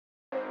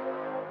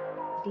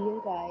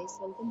Dear guys,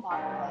 welcome back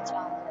to my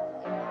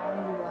channel and now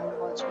you are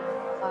watching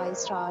a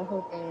 5-star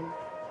hotel.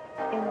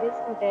 In this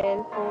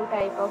hotel, 4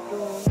 type of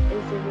room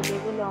is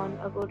available on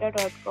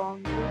agoda.com.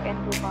 You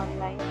can book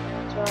online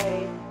and enjoy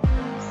it.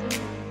 To see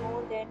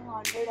more than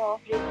 100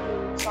 of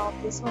reviews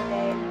of this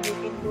hotel, you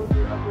can go to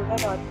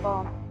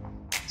agoda.com.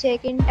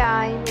 Check-in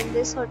time in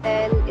this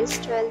hotel is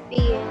 12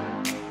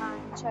 p.m.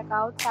 and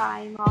check-out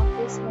time of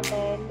this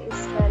hotel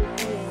is 12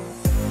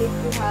 p.m. If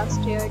you have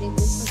stayed in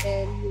this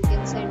hotel, you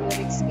can send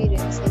your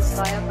experiences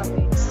via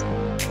comments.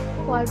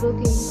 For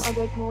booking or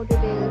get more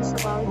details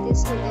about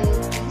this hotel,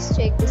 please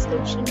check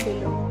description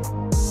below.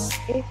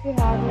 If you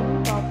have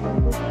any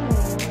problem booking a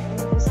room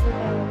in this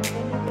hotel,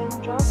 then you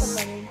can drop a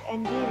comment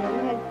and we will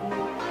help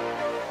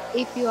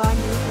you. If you are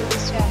new to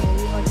this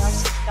channel or not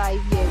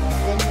subscribed yet,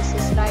 then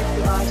subscribe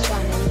to our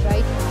channel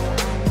right now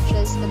and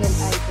press the bell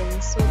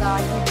icon so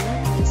that you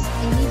don't miss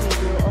any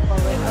video of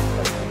our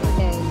upcoming